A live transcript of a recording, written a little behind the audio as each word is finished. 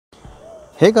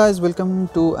Hey guys, welcome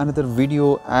to another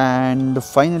video, and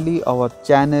finally our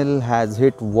channel has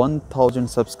hit 1000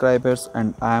 subscribers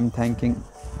and I am thanking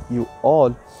you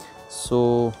all.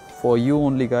 So for you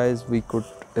only guys, we could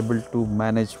able to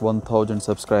manage 1000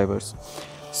 subscribers.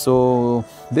 So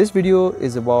this video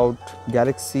is about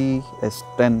Galaxy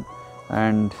S10,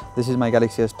 and this is my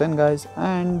Galaxy S10 guys.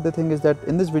 And the thing is that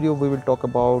in this video we will talk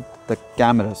about the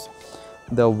cameras,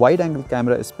 the wide angle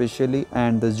camera especially,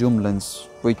 and the zoom lens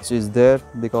which is there,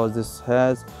 because this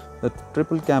has the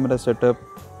triple camera setup.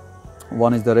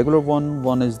 One is the regular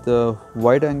one is the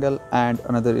wide angle, and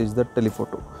another is the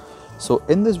telephoto. So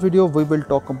in this video we will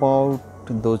talk about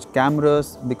those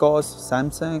cameras, because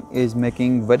Samsung is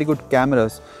making very good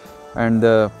cameras and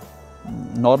the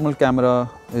normal camera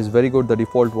is very good, the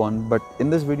default one. But in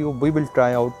this video we will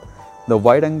try out the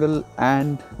wide angle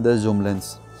and the zoom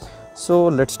lens. So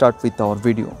let's start with our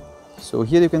video. So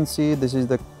here you can see this is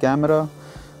the camera,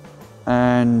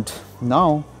 and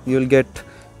now you will get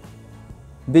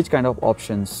these kind of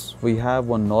options. We have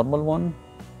one normal one,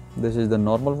 this is the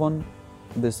normal one,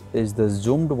 this is the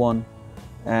zoomed one,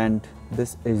 and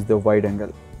this is the wide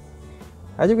angle.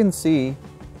 As you can see,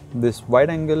 this wide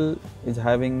angle is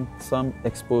having some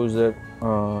exposure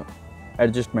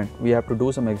adjustment. We have to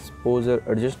do some exposure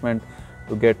adjustment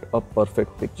to get a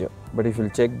perfect picture. But if you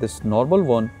check this normal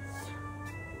one,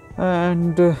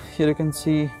 and here you can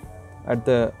see at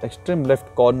the extreme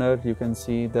left corner, you can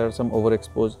see there are some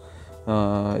overexpose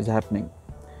is happening.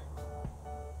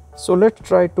 So let's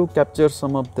try to capture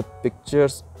some of the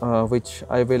pictures which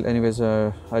I will anyways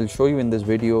I'll show you in this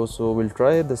video. So we'll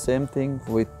try the same thing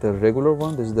with the regular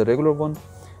one. This is the regular one,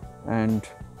 and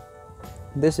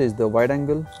this is the wide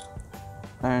angle,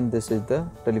 and this is the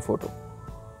telephoto.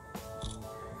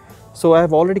 So I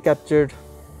have already captured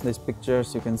these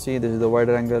pictures. You can see this is the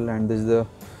wider angle, and this is the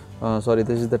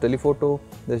this is the telephoto,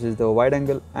 this is the wide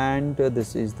angle, and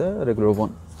this is the regular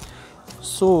one.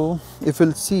 So if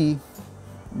you'll see,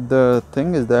 the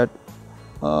thing is that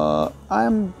I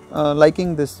am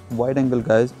liking this wide angle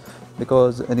guys,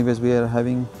 because anyways we are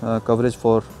having coverage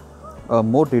for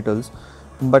more details,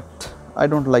 but I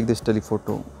don't like this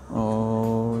telephoto.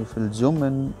 If we'll zoom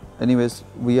in, anyways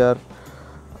we are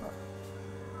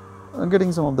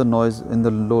getting some of the noise in the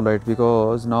low light,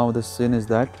 because now the scene is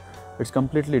that it's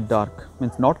completely dark.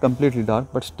 Means not completely dark,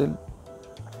 but still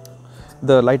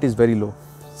the light is very low.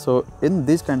 So in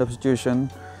this kind of situation,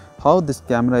 how this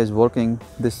camera is working,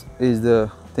 this is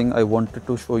the thing I wanted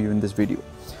to show you in this video.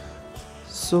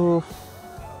 So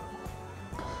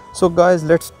guys,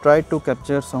 let's try to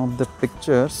capture some of the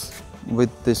pictures with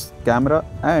this camera,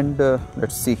 and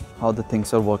let's see how the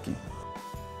things are working.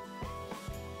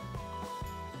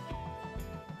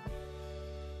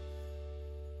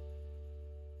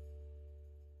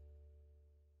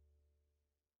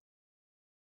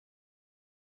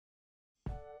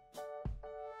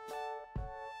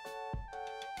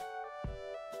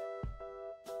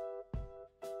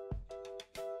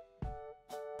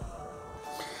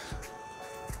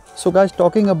 So guys,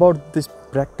 talking about this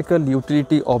practical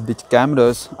utility of these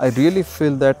cameras, I really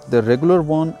feel that the regular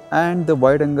one and the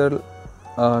wide angle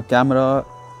camera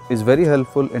is very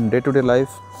helpful in day-to-day life,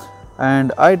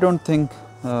 and I don't think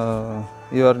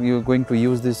you're going to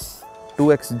use this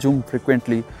 2x zoom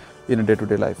frequently in a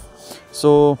day-to-day life.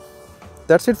 So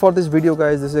that's it for this video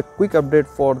guys. This is a quick update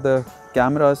for the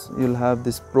cameras. You'll have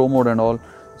this pro mode and all,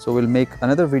 so we'll make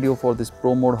another video for this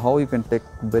pro mode, how you can take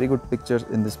very good pictures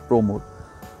in this pro mode.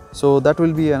 So that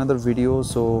will be another video.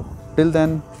 So till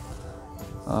then,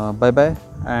 bye bye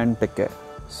and take care.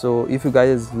 So if you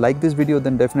guys like this video,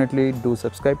 then definitely do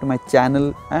subscribe to my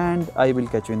channel, and I will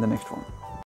catch you in the next one.